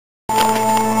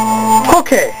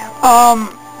Okay,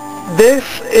 this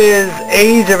is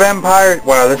Age of Empires.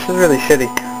 Wow, this is really shitty.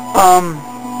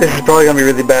 This is probably gonna be a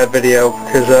really bad video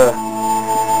because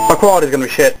my quality's gonna be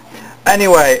shit.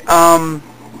 Anyway,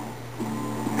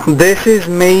 this is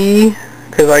me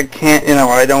because I can't,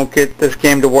 I don't get this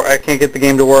game to work. I can't get the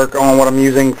game to work on what I'm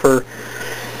using for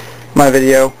my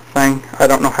video thing. I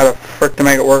don't know how to frick to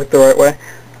make it work the right way.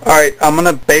 Alright, I'm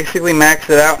gonna basically max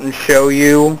it out and show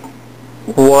you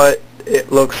what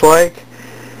it looks like.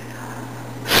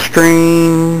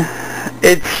 Screen,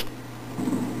 it's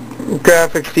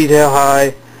graphics detail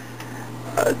high,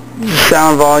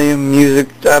 sound volume, music,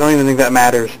 I don't even think that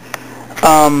matters.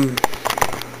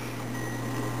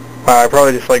 I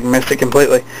probably just missed it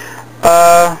completely.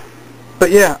 But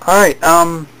yeah, alright,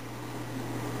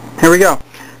 here we go.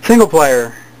 Single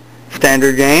player,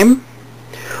 standard game.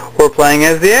 We're playing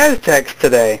as the Aztecs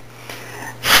today.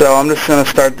 So I'm just going to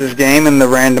start this game and the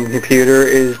random computer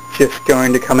is just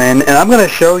going to come in and I'm going to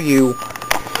show you,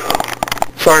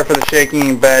 sorry for the shaking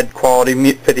and bad quality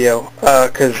video,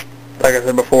 because like I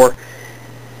said before,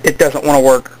 it doesn't want to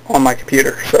work on my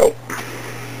computer. So,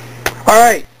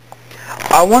 alright,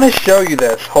 I want to show you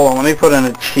this. Hold on, let me put in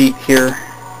a cheat here.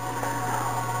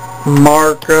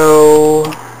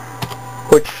 Marco,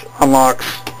 which unlocks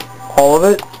all of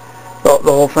it,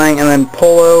 the whole thing, and then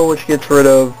Polo, which gets rid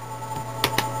of.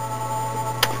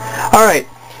 Alright,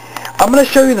 I'm going to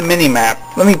show you the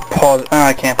mini-map. Let me pause it. Oh,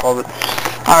 I can't pause it.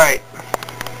 Alright.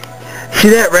 See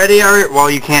that red area? Well,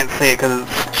 you can't see it because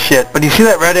it's shit. But you see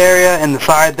that red area in the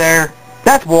side there?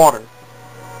 That's water.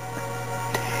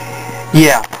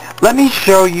 Yeah. Let me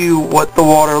show you what the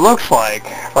water looks like.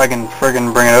 If I can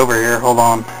friggin' bring it over here. Hold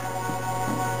on.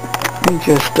 Let me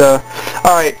just,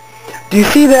 alright. Do you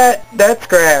see that? That's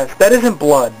grass. That isn't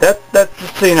blood. That's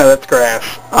just so you know, that's grass.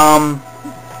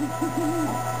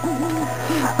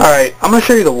 Alright, I'm going to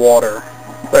show you the water.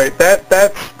 Right,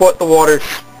 that's what the water's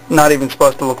not even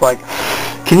supposed to look like.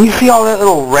 Can you see all that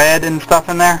little red and stuff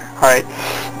in there? Alright,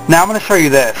 now I'm going to show you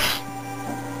this.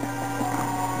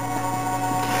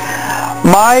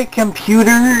 My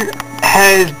computer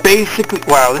has basically,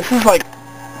 wow, this is like,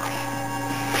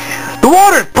 the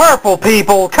water's purple,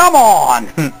 people, come on!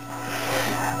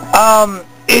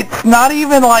 It's not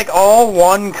even like all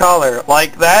one color.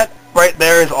 Like that right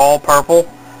there is all purple.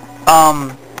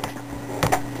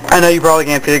 I know you probably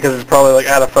can't see it because it's probably like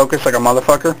out of focus like a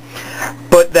motherfucker.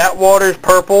 But that water's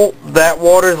purple, that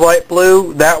water's light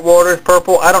blue, that water's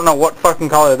purple. I don't know what fucking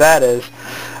color that is.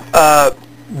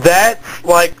 That's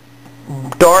like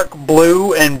dark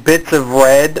blue and bits of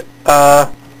red.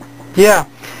 Yeah.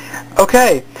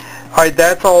 Okay. Alright,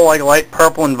 that's all like light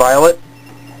purple and violet.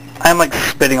 I'm like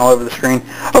spitting all over the screen.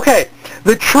 Okay,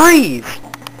 the trees.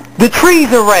 The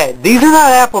trees are red. These are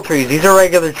not apple trees. These are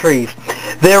regular trees.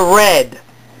 They're red.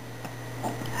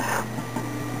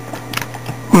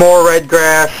 More red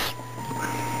grass.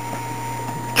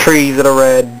 Trees that are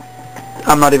red.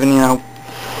 I'm not even,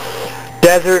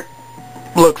 desert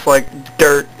looks like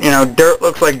dirt. Dirt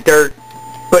looks like dirt.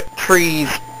 But trees,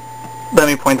 let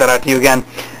me point that out to you again.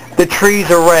 The trees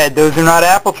are red. Those are not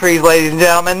apple trees, ladies and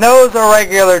gentlemen. Those are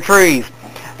regular trees.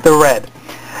 They're red.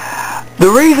 The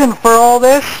reason for all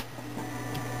this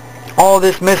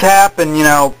mishap and,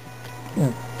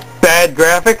 bad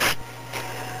graphics,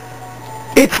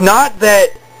 it's not that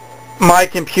my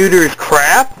computer is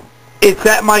crap. It's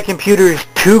that my computer is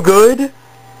too good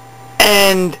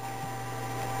and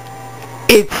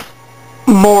it's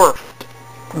morphed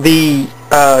the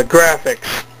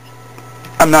graphics.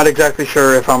 I'm not exactly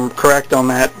sure if I'm correct on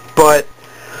that, but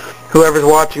whoever's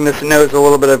watching this knows a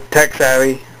little bit of tech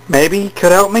savvy maybe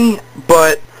could help me.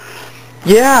 But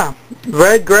yeah,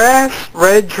 red grass,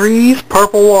 red trees,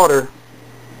 purple water.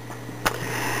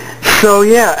 So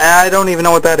yeah, I don't even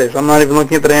know what that is. I'm not even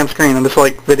looking at the damn screen. I'm just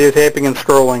like videotaping and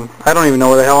scrolling. I don't even know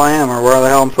where the hell I am or where the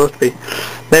hell I'm supposed to be.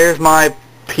 There's my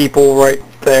people right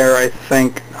there, I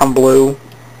think. I'm blue.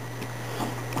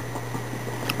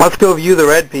 Let's go view the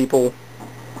red people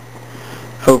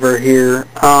over here.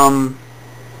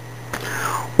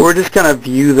 We're just gonna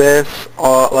view this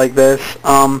like this.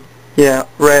 Yeah,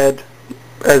 red,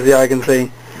 as the eye can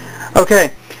see.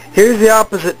 Okay, here's the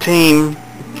opposite team.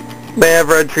 They have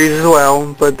red trees as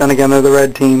well, but then again they're the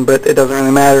red team, but it doesn't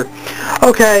really matter.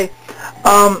 Okay,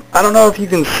 I don't know if you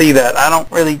can see that. I don't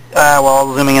really,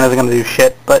 well, zooming in isn't gonna do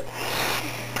shit, but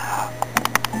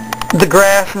the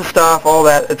grass and stuff, all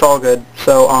that, it's all good.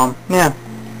 So, yeah.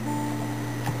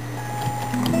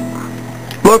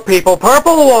 Look, people,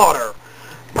 purple water,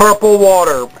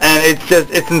 and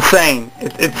it's insane.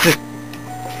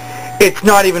 It's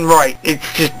not even right.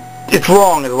 It's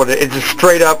wrong is what it's just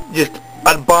straight up, just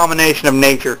abomination of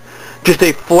nature. Just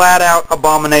a flat-out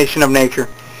abomination of nature.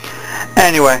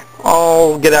 Anyway,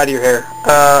 I'll get out of your hair.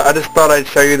 I just thought I'd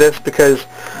show you this because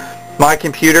my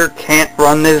computer can't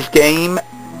run this game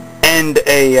and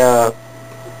a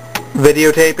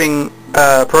videotaping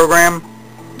program,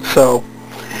 so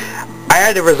I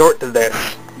had to resort to this.